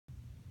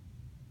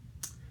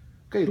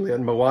Okay,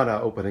 Lynn, Moana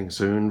opening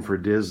soon for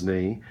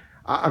Disney.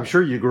 I'm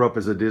sure you grew up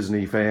as a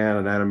Disney fan,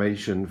 an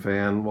animation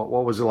fan.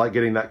 What was it like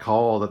getting that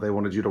call that they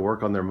wanted you to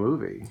work on their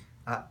movie?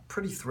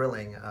 Pretty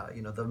thrilling.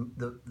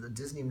 The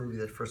Disney movie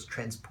that first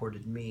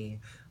transported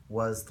me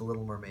was The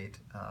Little Mermaid.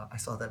 I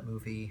saw that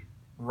movie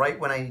right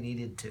when I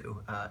needed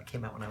to. It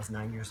came out when I was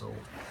 9 years old.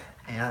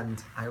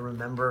 And I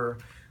remember,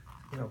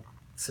 you know,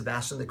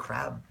 Sebastian the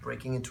Crab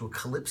breaking into a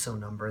calypso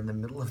number in the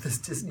middle of this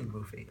Disney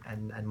movie.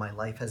 And my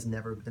life has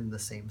never been the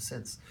same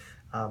since.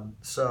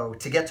 So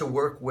to get to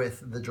work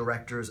with the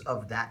directors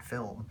of that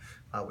film,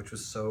 which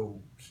was so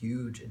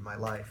huge in my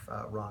life,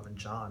 Ron and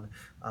John,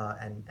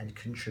 and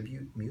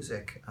contribute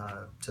music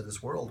to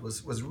this world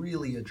was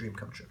really a dream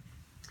come true.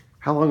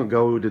 How long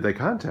ago did they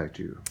contact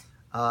you?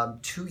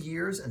 2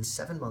 years and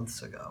 7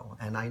 months ago.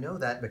 And I know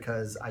that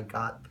because I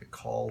got the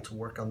call to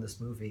work on this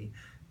movie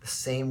the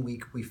same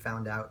week we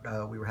found out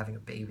we were having a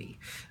baby.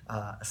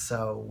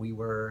 So we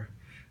were,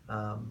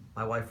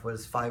 my wife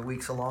was 5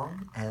 weeks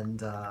along,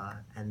 and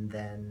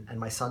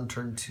my son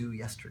turned 2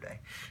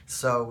 yesterday.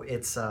 So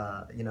it's,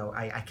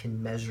 I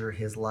can measure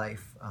his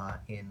life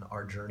in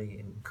our journey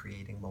in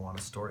creating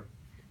Moana's story.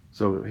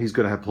 So he's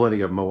going to have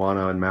plenty of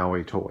Moana and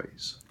Maui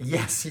toys.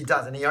 Yes, he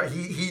does, and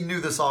he knew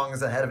the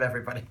songs ahead of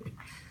everybody.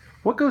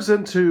 What goes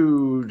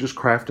into just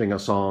crafting a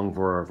song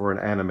for an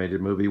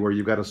animated movie where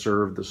you've got to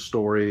serve the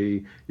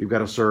story, you've got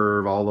to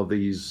serve all of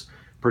these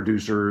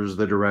producers,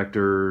 the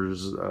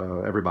directors,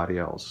 everybody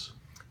else?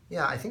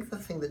 Yeah, I think the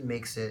thing that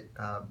makes it,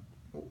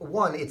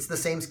 one, it's the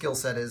same skill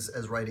set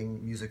as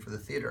writing music for the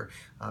theater.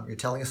 You're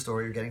telling a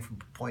story, you're getting from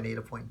point A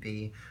to point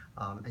B,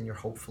 and you're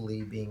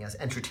hopefully being as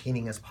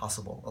entertaining as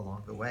possible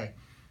along the way.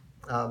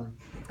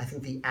 I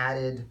think the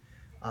added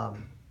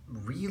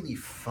really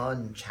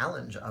fun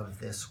challenge of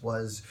this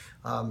was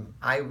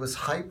I was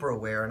hyper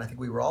aware, and I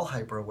think we were all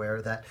hyper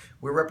aware, that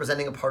we're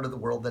representing a part of the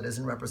world that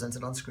isn't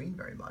represented on screen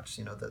very much,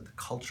 the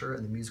culture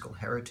and the musical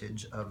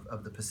heritage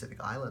of the Pacific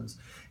Islands.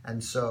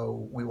 And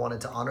so we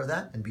wanted to honor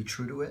that and be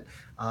true to it.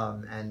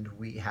 And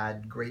we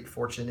had great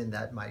fortune in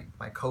that my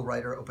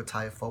co-writer,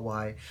 Opataya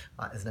Fowai,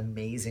 is an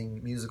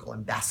amazing musical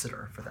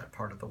ambassador for that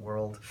part of the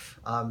world.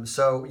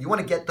 So you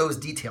want to get those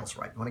details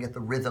right. You want to get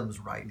the rhythms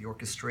right, the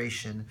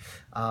orchestration,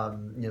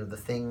 the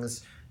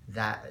things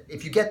that,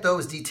 if you get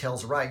those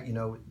details right,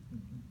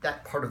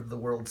 that part of the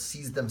world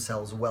sees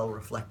themselves well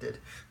reflected.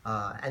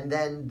 And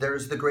then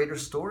there's the greater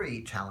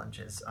story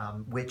challenges,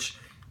 which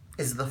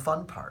is the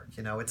fun part.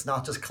 It's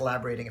not just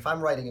collaborating. If I'm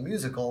writing a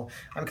musical,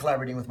 I'm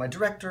collaborating with my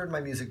director and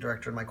my music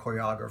director and my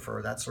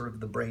choreographer. That's sort of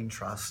the brain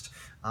trust.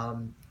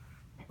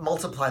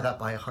 Multiply that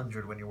by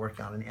 100 when you're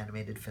working on an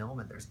animated film,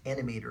 and there's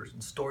animators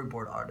and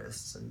storyboard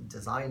artists and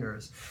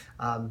designers.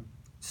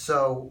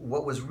 So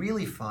what was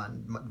really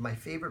fun, my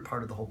favorite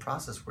part of the whole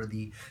process, were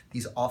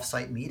these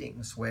off-site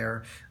meetings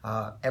where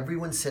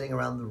everyone's sitting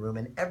around the room,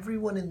 and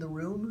everyone in the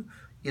room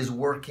is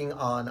working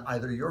on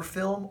either your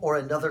film or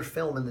another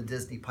film in the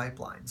Disney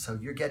pipeline. So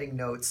you're getting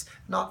notes,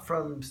 not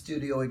from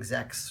studio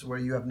execs where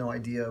you have no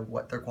idea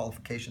what their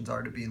qualifications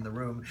are to be in the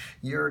room.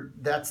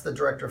 That's the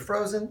director of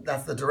Frozen,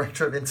 that's the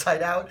director of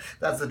Inside Out,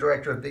 that's the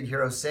director of Big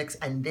Hero 6,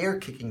 and they're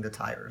kicking the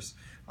tires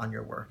on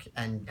your work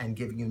and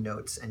giving you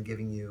notes and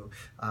giving you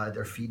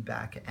their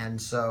feedback.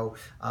 And so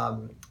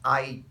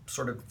I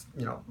sort of,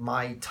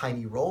 my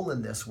tiny role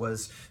in this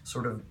was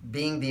sort of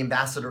being the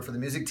ambassador for the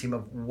music team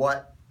of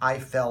what I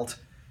felt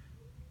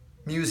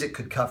music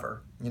could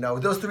cover.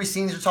 Those three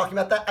scenes you're talking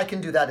about, that I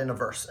can do that in a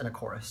verse and a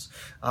chorus.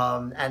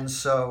 And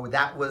so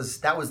that was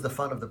the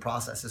fun of the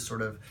process, is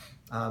sort of,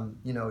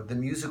 the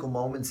musical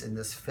moments in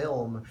this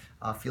film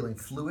feeling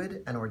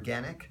fluid and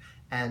organic,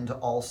 and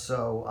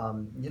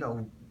also,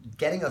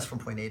 getting us from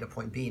point A to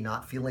point B,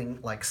 not feeling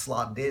like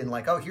slotted in,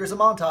 like, oh, here's a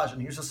montage and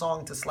here's a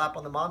song to slap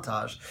on the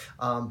montage,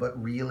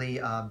 but really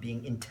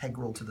being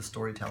integral to the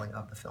storytelling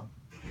of the film.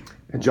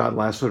 And John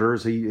Lasseter,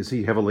 is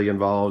he heavily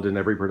involved in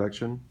every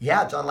production?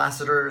 Yeah, John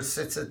Lasseter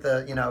sits at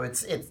the,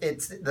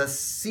 it's the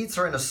seats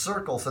are in a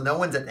circle, so no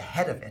one's at the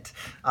head of it.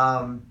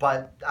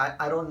 But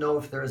I don't know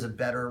if there is a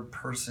better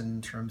person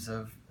in terms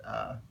of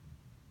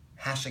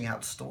hashing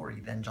out story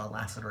than John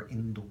Lasseter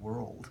in the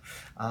world.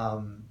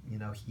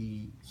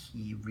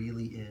 He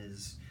really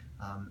is.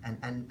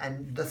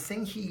 And the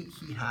thing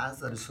he has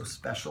that is so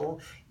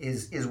special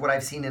is what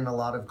I've seen in a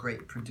lot of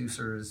great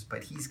producers,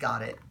 but he's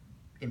got it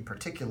in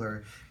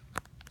particular.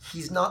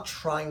 He's not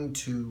trying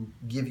to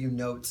give you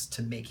notes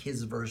to make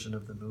his version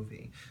of the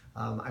movie.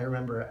 I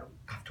remember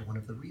after one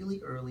of the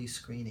really early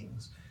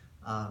screenings,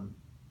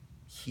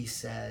 he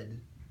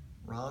said,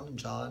 "Ron and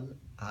John,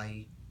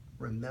 I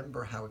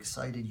remember how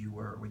excited you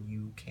were when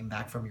you came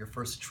back from your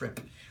first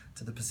trip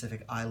to the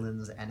Pacific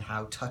Islands, and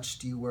how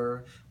touched you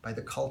were by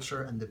the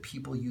culture and the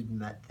people you'd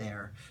met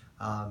there.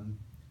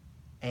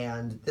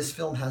 And this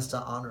film has to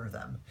honor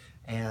them.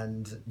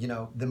 And,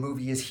 the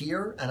movie is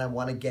here, and I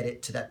want to get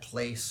it to that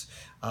place.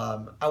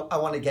 I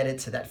want to get it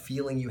to that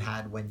feeling you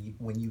had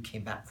when you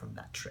came back from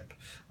that trip."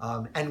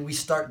 And we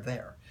start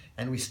there,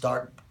 and we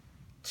start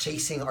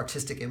chasing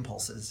artistic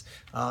impulses.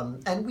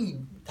 And we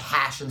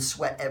hash and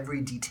sweat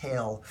every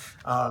detail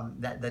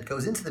that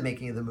goes into the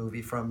making of the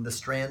movie, from the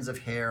strands of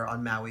hair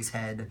on Maui's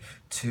head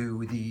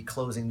to the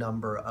closing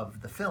number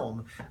of the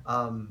film.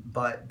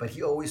 But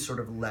he always sort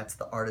of lets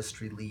the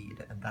artistry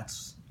lead, and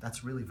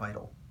that's really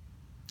vital.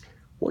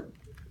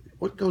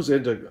 What goes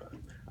into...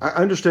 I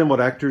understand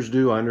what actors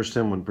do. I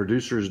understand what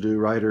producers do,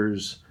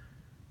 writers.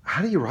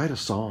 How do you write a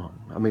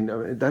song? I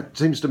mean, that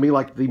seems to me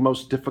like the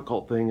most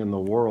difficult thing in the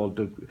world,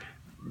 to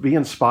be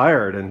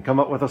inspired and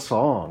come up with a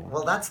song.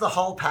 Well, that's the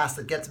hall pass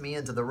that gets me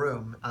into the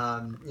room.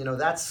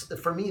 That's,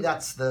 for me,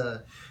 that's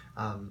the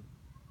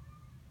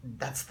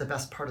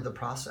best part of the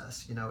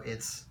process.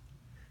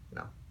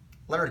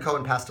 Leonard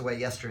Cohen passed away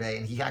yesterday,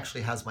 and he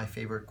actually has my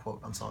favorite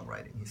quote on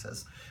songwriting. He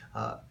says,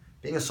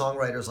 being a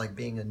songwriter is like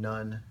being a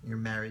nun. You're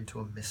married to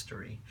a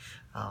mystery.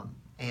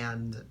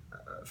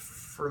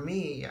 For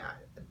me,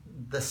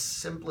 the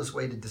simplest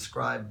way to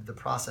describe the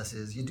process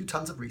is you do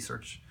tons of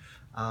research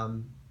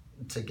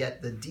to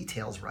get the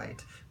details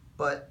right,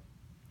 but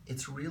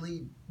it's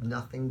really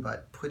nothing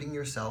but putting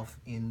yourself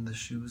in the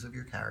shoes of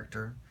your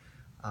character,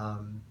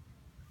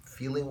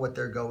 feeling what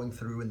they're going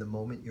through in the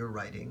moment you're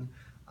writing,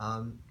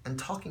 and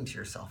talking to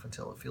yourself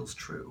until it feels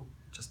true.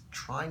 Just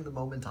trying the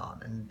moment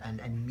on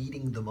and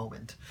meeting the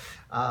moment.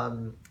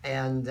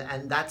 And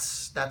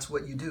that's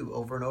what you do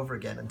over and over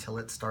again until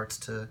it starts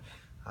to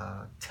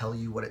tell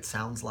you what it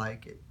sounds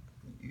like.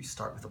 You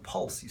start with a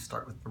pulse, you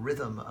start with the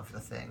rhythm of the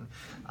thing.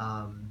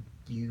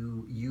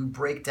 You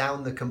break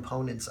down the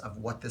components of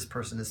what this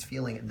person is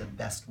feeling in the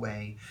best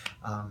way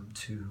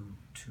to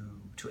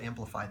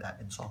amplify that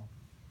in song.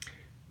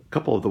 A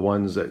couple of the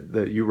ones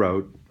that you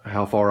wrote,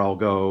 "How Far I'll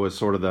Go," is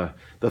sort of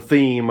the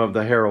theme of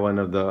the heroine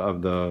of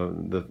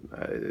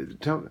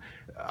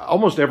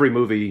almost every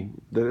movie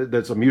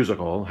that's a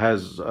musical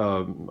has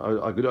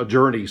a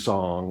journey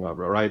song,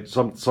 right?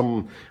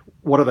 Some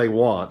what do they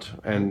want,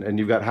 and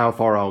you've got "How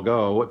Far I'll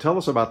Go." Tell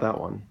us about that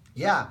one.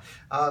 Yeah,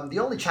 the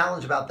only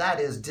challenge about that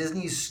is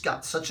Disney's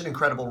got such an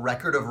incredible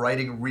record of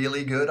writing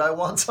really good "I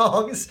Want"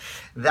 songs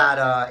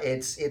that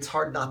it's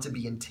hard not to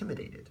be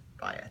intimidated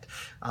by it.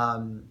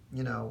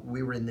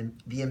 We were in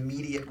the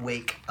immediate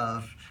wake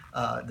of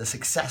the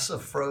success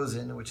of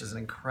Frozen, which is an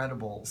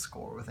incredible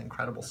score with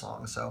incredible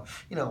songs. So,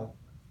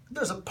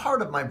 there's a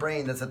part of my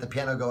brain that's at the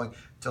piano going,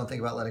 don't think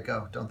about Let It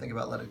Go, don't think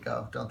about Let It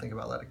Go, don't think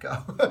about Let It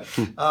Go.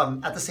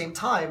 At the same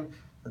time,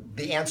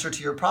 the answer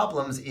to your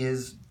problems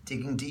is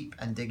digging deep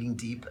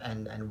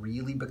and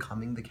really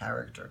becoming the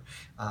character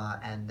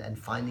and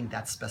finding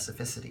that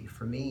specificity.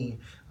 For me,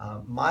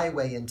 my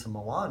way into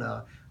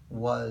Moana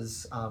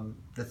was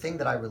the thing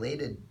that I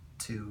related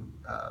to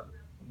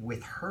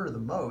with her the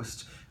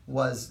most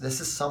was, this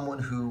is someone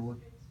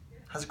who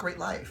has a great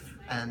life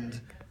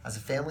and has a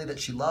family that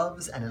she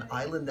loves and an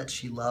island that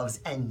she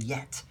loves, and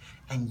yet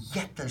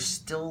there's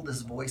still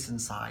this voice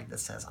inside that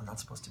says, I'm not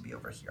supposed to be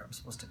over here, I'm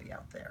supposed to be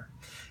out there.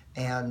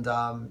 And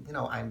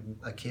I'm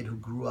a kid who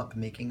grew up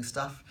making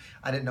stuff.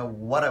 I didn't know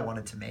what I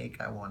wanted to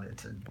make. I wanted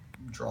to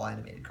draw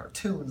animated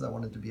cartoons, I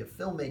wanted to be a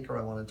filmmaker,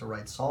 I wanted to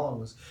write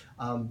songs,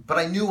 but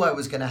I knew I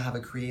was going to have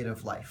a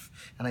creative life,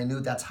 and I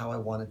knew that's how I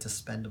wanted to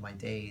spend my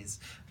days.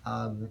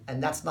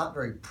 And that's not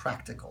very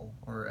practical,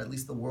 or at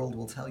least the world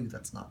will tell you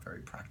that's not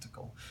very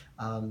practical.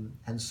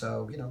 And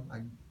so,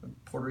 I'm a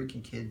Puerto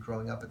Rican kid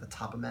growing up at the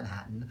top of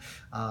Manhattan,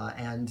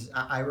 and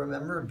I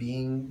remember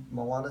being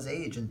Moana's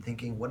age and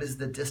thinking, what is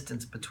the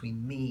distance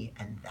between me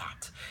and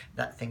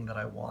that thing that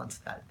I want,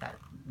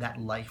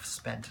 that life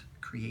spent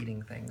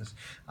creating things,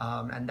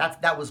 and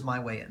that was my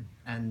way in,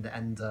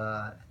 and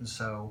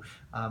so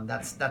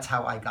that's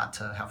how I got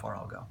to How Far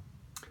I'll Go.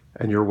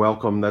 And you're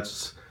welcome.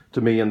 That's,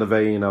 to me, in the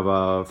vein of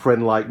A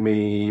Friend Like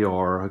Me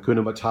or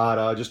Hakuna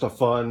Matata, just a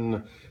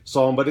fun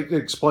song, but it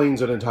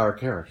explains an entire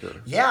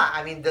character. Yeah,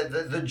 I mean,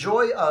 the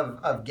joy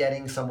of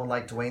getting someone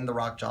like Dwayne "The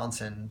Rock"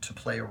 Johnson to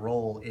play a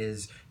role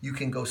is you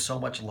can go so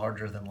much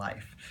larger than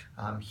life.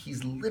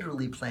 He's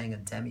literally playing a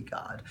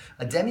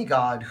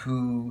demigod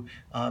who,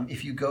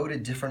 if you go to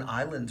different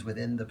islands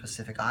within the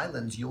Pacific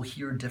Islands, you'll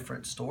hear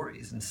different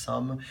stories. In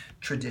some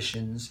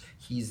traditions,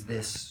 he's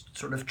this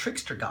sort of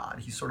trickster god.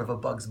 He's sort of a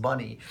Bugs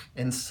Bunny.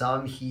 In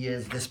some, he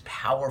is this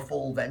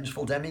powerful,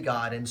 vengeful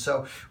demigod. And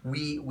so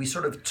we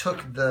sort of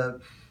took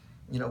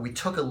we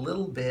took a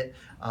little bit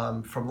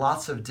from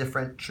lots of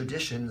different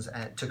traditions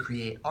to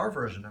create our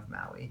version of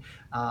Maui.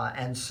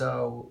 And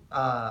so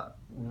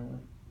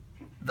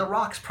The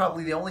Rock's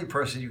probably the only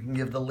person you can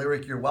give the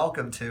lyric "You're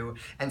welcome" to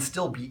and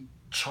still be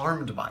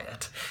charmed by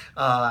it.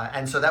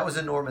 And so that was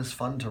enormous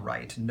fun to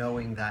write,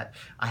 knowing that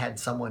I had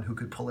someone who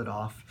could pull it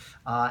off,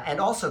 and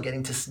also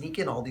getting to sneak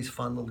in all these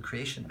fun little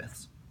creation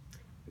myths.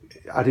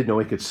 I didn't know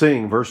he could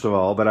sing, first of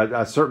all, but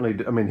I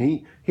certainly, I mean,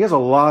 he has a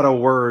lot of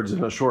words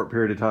in a short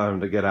period of time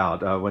to get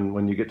out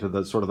when you get to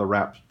the sort of the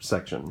rap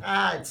section.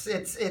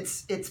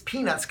 It's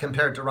peanuts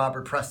compared to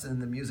Robert Preston in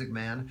The Music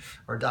Man,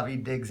 or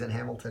Daveed Diggs in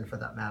Hamilton for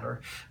that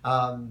matter.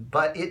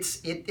 But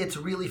it's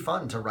really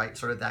fun to write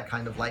sort of that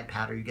kind of light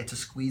patter. You get to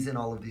squeeze in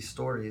all of these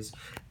stories,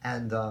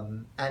 and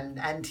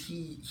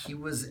he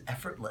was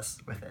effortless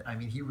with it. I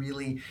mean,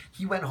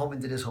 he went home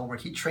and did his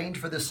homework. He trained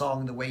for this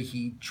song the way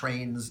he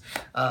trains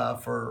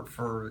for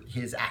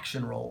his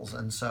action roles,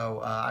 and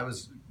so I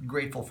was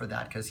grateful for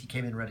that because he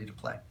came in ready to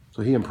play.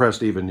 So he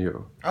impressed even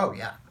you. Oh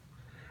yeah.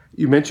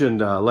 You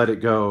mentioned Let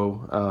It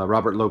Go,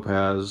 Robert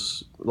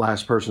Lopez,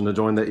 last person to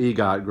join the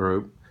EGOT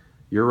group.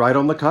 You're right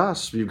on the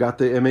cusp. You've got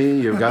the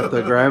Emmy, you've got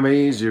the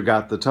Grammys, you've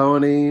got the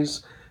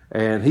Tonys,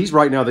 and he's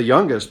right now the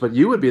youngest, but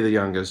you would be the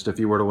youngest if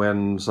you were to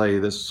win, say,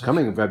 this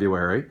coming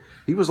February.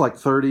 He was like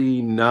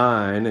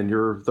 39 and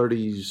you're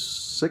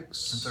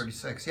 36? I'm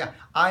 36, yeah.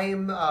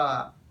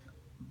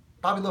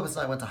 Bobby Lopez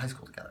and I went to high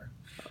school together.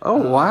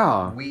 Oh,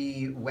 wow.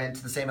 We went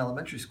to the same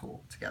elementary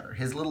school together.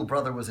 His little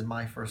brother was in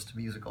my first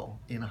musical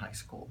in high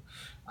school.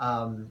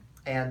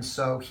 And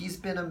so he's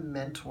been a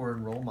mentor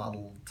and role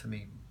model to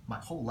me my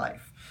whole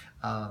life.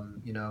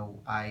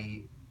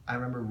 I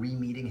remember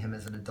re-meeting him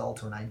as an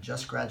adult when I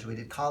just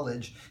graduated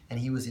college, and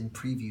he was in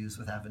previews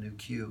with Avenue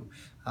Q.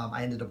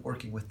 I ended up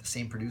working with the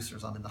same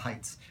producers on In the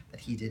Heights that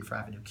he did for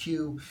Avenue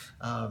Q.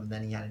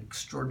 Then he had an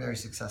extraordinary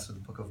success with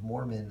the Book of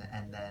Mormon,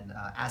 and then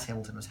as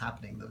Hamilton was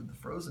happening, the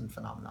Frozen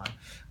phenomenon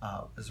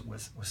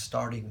was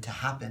starting to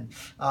happen.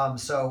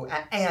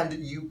 And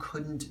you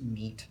couldn't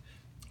meet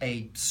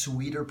a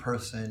sweeter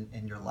person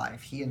in your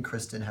life. He and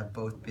Kristen have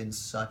both been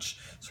such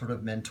sort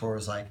of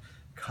mentors, like,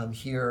 come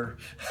here,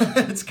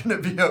 it's gonna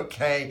be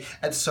okay,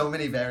 at so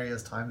many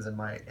various times in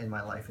my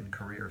life and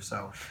career.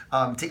 So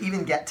to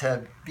even get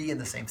to be in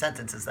the same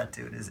sentence as that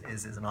dude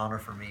is an honor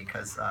for me,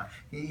 because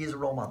he's a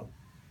role model.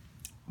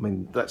 I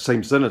mean, that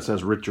same sentence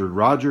has Richard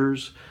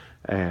Rodgers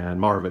and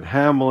Marvin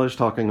Hamlish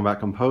talking about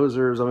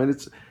composers. I mean,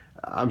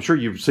 I'm sure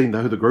you've seen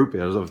who the group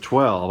is of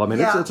 12. I mean,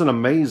 Yeah. it's an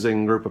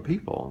amazing group of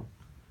people.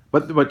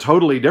 But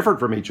totally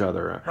different from each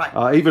other.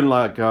 Right. Even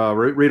like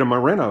Rita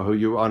Moreno, who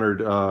you honored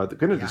at the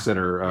Kennedy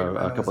Center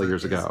a couple of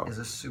years ago. Is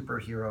a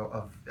superhero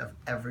of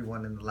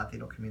everyone in the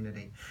Latino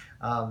community.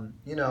 And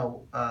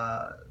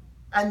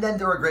then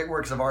there are great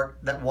works of art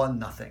that won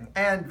nothing.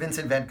 And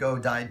Vincent Van Gogh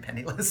died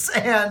penniless.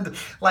 And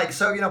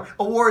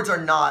awards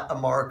are not a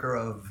marker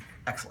of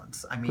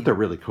excellence. I mean, But they're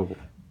really cool.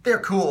 They're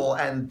cool,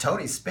 and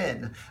Tony's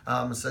spin,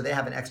 so they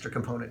have an extra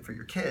component for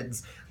your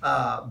kids.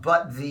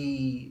 But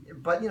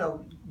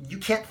you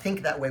can't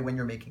think that way when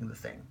you're making the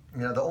thing.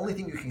 The only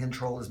thing you can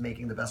control is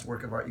making the best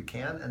work of art you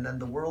can, and then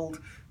the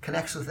world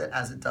connects with it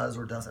as it does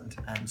or doesn't.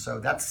 And so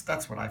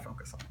that's what I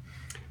focus on.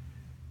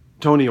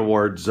 Tony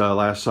Awards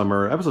last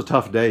summer. That was a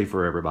tough day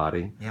for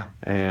everybody. Yeah,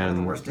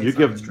 and you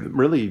give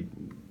really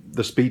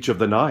the speech of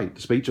the night,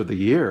 the speech of the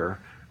year.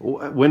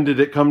 When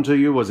did it come to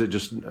you? Was it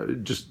just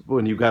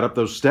when you got up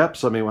those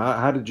steps? I mean,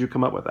 how did you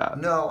come up with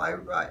that? No,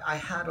 I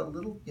had a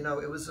little,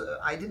 it was,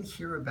 I didn't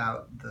hear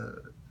about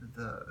the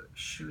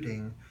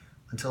shooting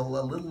until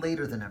a little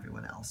later than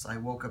everyone else. I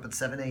woke up at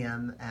 7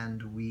 a.m.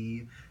 and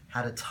we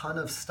had a ton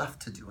of stuff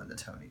to do in the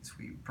Tonys.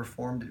 We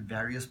performed at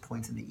various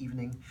points in the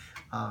evening.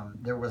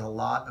 There was a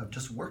lot of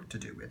just work to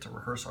do. We had to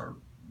rehearse our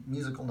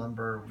musical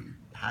number. We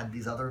had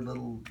these other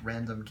little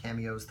random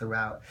cameos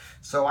throughout.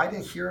 So I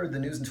didn't hear the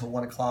news until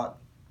 1 o'clock.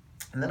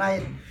 And then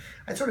I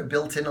sort of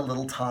built in a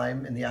little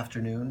time in the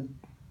afternoon,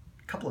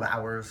 a couple of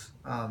hours,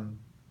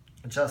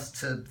 just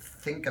to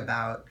think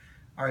about,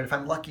 all right, if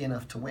I'm lucky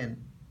enough to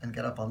win and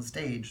get up on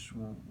stage,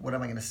 what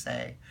am I going to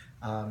say?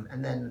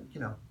 And then,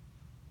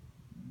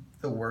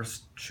 the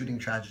worst shooting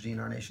tragedy in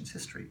our nation's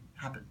history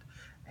happened.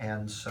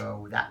 And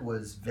so that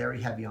was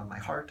very heavy on my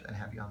heart and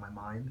heavy on my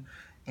mind.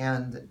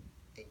 And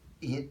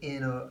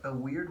in a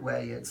weird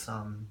way,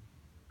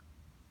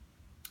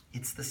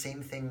 it's the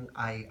same thing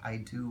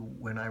I do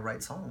when I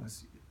write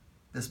songs.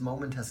 This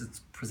moment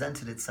has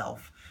presented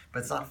itself, but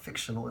it's not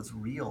fictional, it's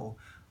real.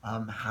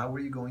 How are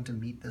you going to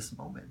meet this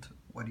moment?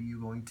 What are you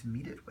going to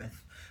meet it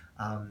with?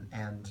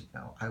 And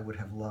I would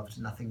have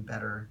loved nothing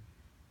better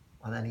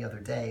on any other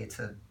day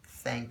to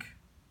thank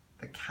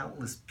the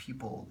countless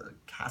people, the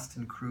cast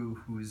and crew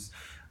whose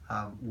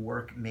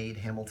work made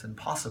Hamilton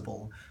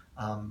possible.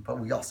 But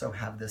we also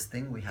have this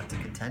thing we have to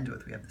contend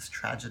with. We have this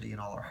tragedy in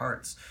all our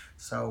hearts.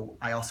 So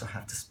I also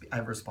have I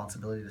have a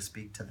responsibility to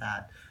speak to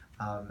that.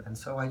 And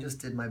so I just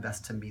did my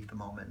best to meet the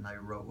moment, and I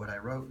wrote what I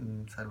wrote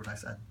and said what I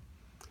said.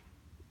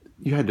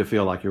 You had to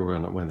feel like you were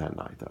going to win that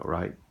night, though,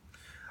 right?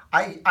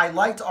 I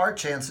liked our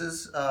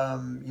chances.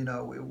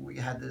 We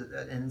had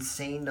an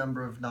insane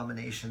number of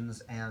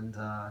nominations, and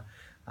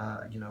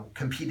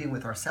competing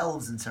with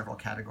ourselves in several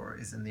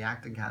categories, in the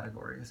acting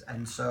categories.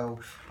 And so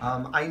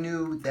I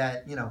knew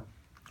that,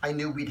 I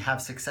knew we'd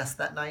have success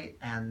that night.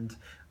 And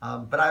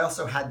but I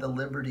also had the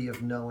liberty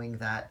of knowing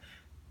that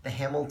the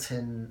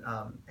Hamilton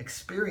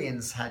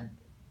experience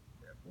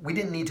we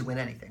didn't need to win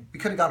anything. We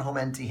could have gone home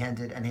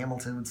empty-handed, and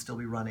Hamilton would still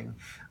be running,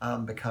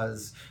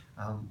 because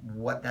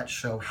what that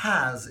show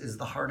has is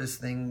the hardest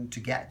thing to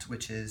get,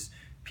 which is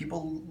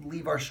people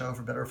leave our show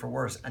for better or for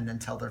worse, and then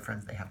tell their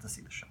friends they have to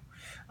see the show,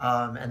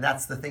 and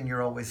that's the thing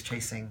you're always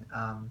chasing.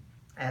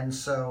 And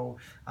so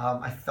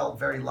I felt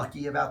very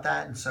lucky about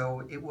that, and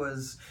so it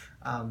was,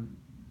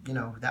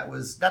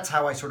 that's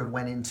how I sort of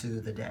went into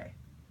the day.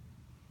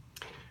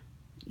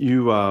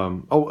 You,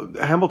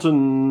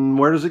 Hamilton,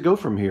 where does it go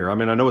from here? I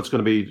mean, I know it's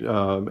going to be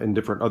in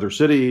different other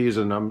cities,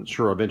 and I'm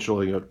sure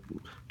eventually a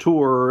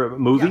tour,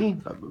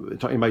 movie.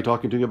 Yeah. Anybody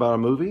talking to you about a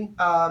movie?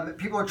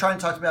 People are trying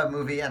to talk to me about a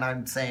movie, and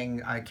I'm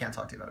saying I can't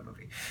talk to you about a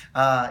movie.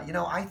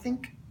 I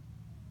think,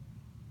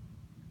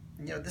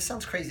 this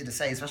sounds crazy to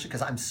say, especially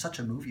because I'm such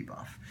a movie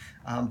buff,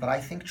 but I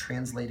think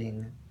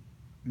translating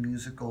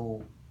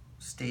musical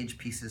stage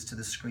pieces to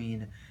the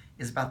screen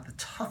is about the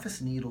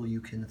toughest needle you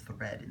can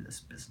thread in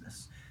this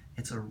business.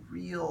 It's a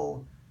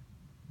real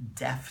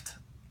deft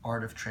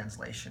art of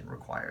translation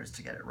requires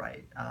to get it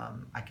right.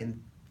 I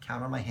can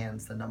count on my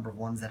hands the number of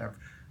ones that are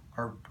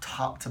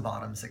top to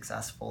bottom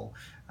successful.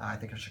 I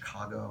think of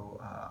Chicago.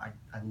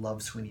 I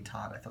love Sweeney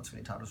Todd. I thought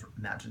Sweeney Todd was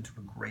imagined to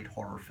a great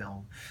horror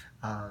film.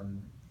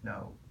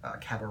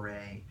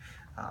 Cabaret.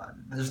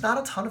 There's not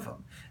a ton of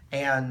them.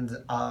 And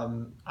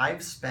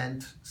I've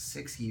spent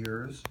 6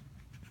 years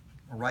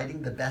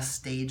writing the best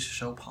stage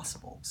show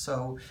possible.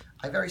 So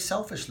I very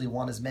selfishly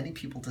want as many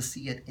people to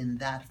see it in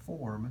that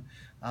form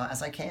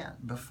as I can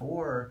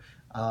before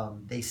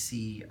they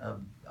see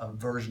a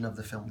version of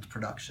the filmed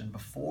production,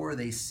 before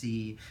they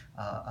see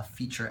a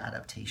feature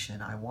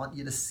adaptation. I want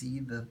you to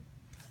see the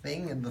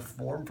thing in the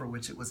form for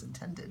which it was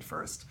intended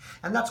first.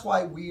 And that's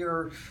why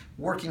we're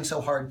working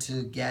so hard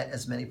to get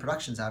as many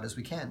productions out as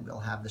we can. We'll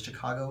have the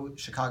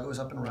Chicago is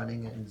up and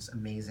running and it's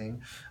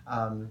amazing.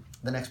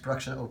 The next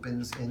production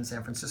opens in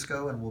San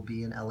Francisco and will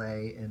be in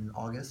LA in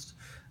August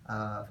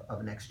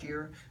of next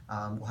year.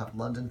 We'll have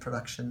London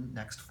production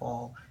next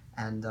fall.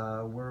 And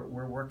we're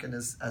working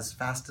as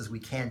fast as we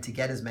can to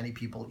get as many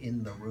people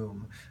in the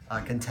room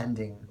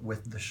contending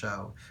with the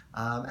show.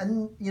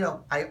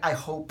 I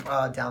hope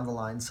down the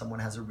line someone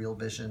has a real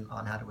vision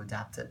on how to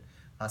adapt it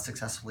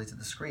successfully to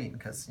the screen,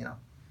 because,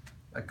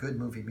 a good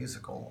movie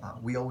musical,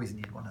 we always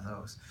need one of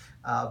those.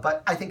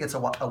 But I think it's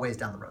a ways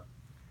down the road.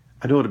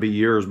 I know it'll be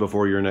years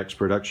before your next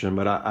production,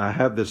 but I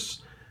have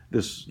this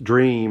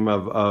dream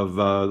of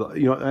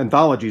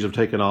anthologies have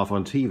taken off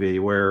on TV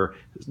where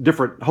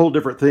whole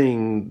different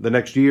thing the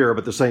next year,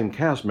 but the same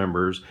cast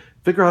members.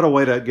 Figure out a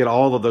way to get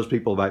all of those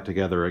people back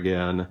together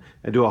again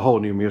and do a whole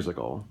new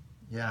musical.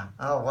 Yeah.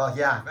 Oh, well,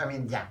 yeah. I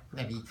mean, yeah,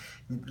 maybe.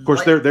 Of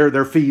course,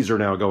 their fees are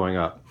now going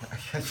up.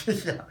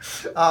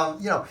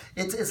 Yeah.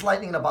 It's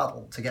lightning in a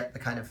bottle to get the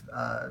kind of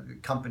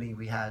company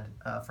we had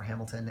for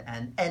Hamilton,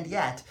 and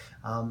yet,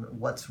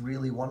 what's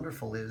really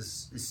wonderful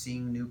is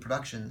seeing new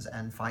productions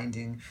and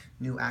finding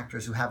new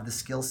actors who have the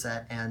skill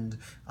set and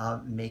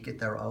make it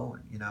their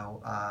own.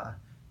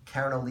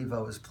 Karen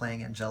Olivo is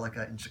playing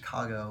Angelica in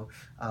Chicago.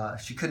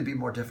 She couldn't be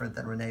more different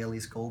than Renee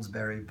Elise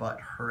Goldsberry,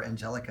 but her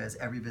Angelica is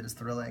every bit as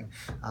thrilling.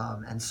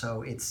 And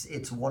so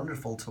it's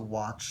wonderful to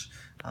watch.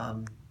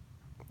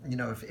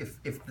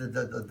 If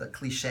the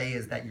cliche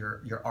is that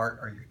your art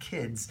are your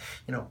kids,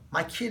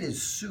 my kid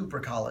is super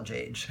college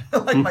age.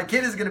 Like, my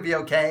kid is going to be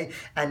okay.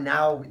 And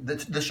now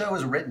the show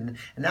is written,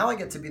 and now I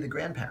get to be the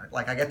grandparent.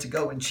 Like, I get to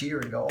go and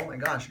cheer and go, oh my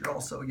gosh, you're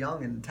all so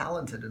young and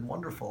talented and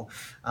wonderful,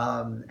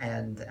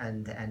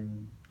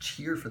 and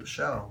cheer for the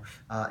show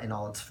in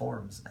all its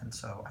forms. And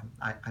so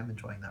I'm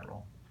enjoying that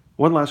role.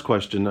 One last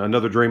question.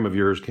 Another dream of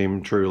yours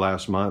came true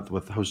last month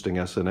with hosting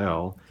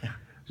SNL. Yeah.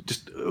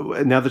 Just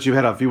now that you've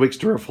had a few weeks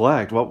to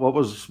reflect, what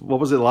was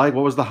it like?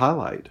 What was the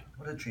highlight?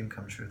 What a dream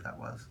come true that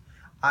was.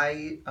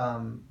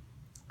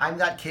 I'm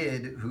that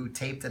kid who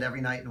taped it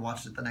every night and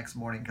watched it the next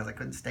morning because I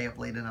couldn't stay up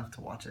late enough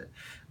to watch it.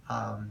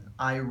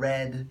 I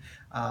read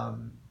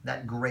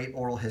that great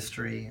oral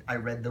history. I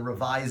read the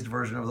revised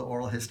version of the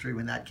oral history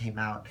when that came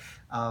out.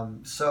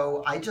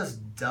 So I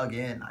just dug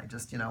in. I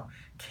just,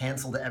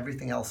 canceled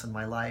everything else in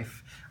my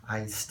life.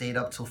 I stayed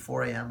up till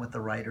 4 a.m. with the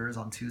writers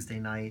on Tuesday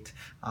night.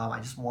 I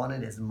just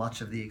wanted as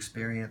much of the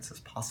experience as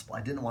possible.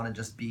 I didn't want to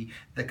just be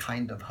the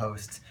kind of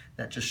host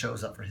that just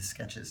shows up for his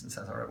sketches and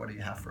says, all right, what do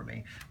you have for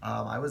me?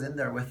 I was in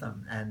there with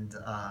them, and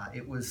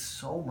it was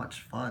so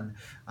much fun.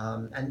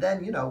 And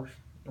then,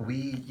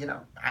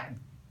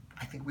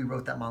 I think we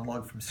wrote that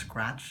monologue from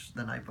scratch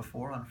the night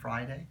before on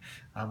Friday.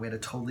 We had a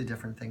totally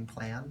different thing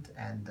planned,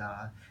 and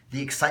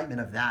the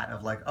excitement of that,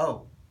 of like,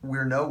 oh,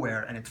 we're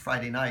nowhere and it's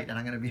Friday night and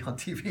I'm going to be on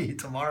TV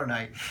tomorrow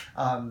night.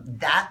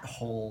 That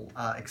whole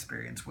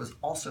experience was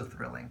also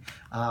thrilling.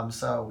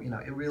 So,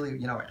 it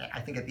really, I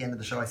think at the end of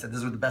the show I said,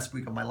 this was the best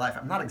week of my life.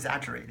 I'm not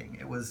exaggerating.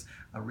 It was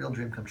a real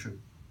dream come true.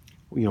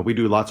 We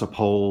do lots of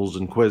polls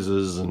and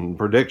quizzes and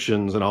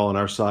predictions and all on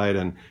our site.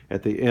 And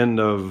at the end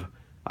of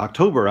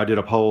October, I did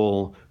a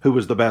poll, who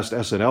was the best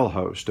SNL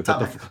host? To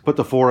Tom Hanks. put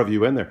the four of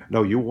you in there.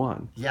 No, you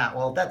won. Yeah,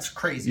 well, that's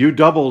crazy. You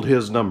doubled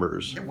his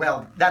numbers.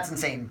 Well, that's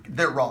insane.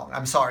 They're wrong.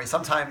 I'm sorry.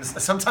 Sometimes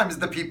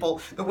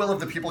the will of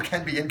the people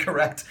can be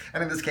incorrect.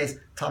 And in this case,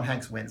 Tom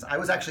Hanks wins. I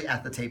was actually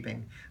at the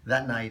taping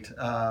that night,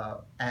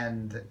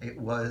 and it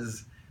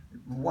was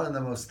one of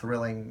the most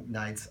thrilling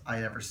nights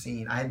I'd ever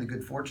seen. I had the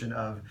good fortune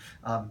of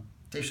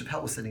Dave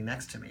Chappelle was sitting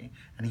next to me,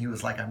 and he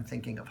was like, I'm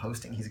thinking of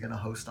hosting. He's going to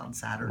host on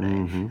Saturday.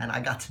 Mm-hmm. And I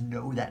got to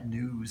know that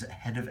news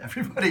ahead of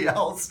everybody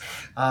else.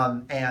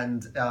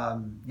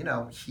 You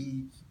know,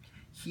 he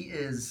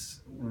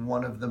is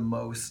one of the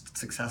most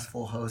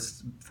successful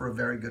hosts for a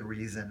very good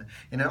reason.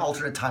 In an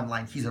alternate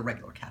timeline, he's a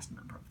regular cast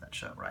member of that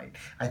show, right?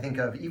 I think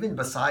of, even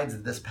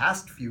besides this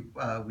past few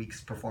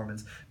weeks'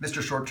 performance,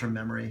 Mr. Short-Term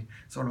Memory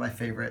is one of my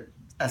favorite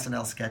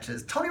SNL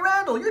sketches. Tony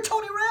Randall, you're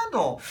Tony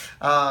Randall.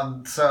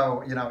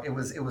 So, you know, it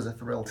was a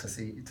thrill to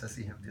see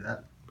him do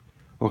that.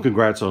 Well,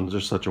 congrats on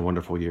just such a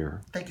wonderful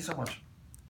year. Thank you so much.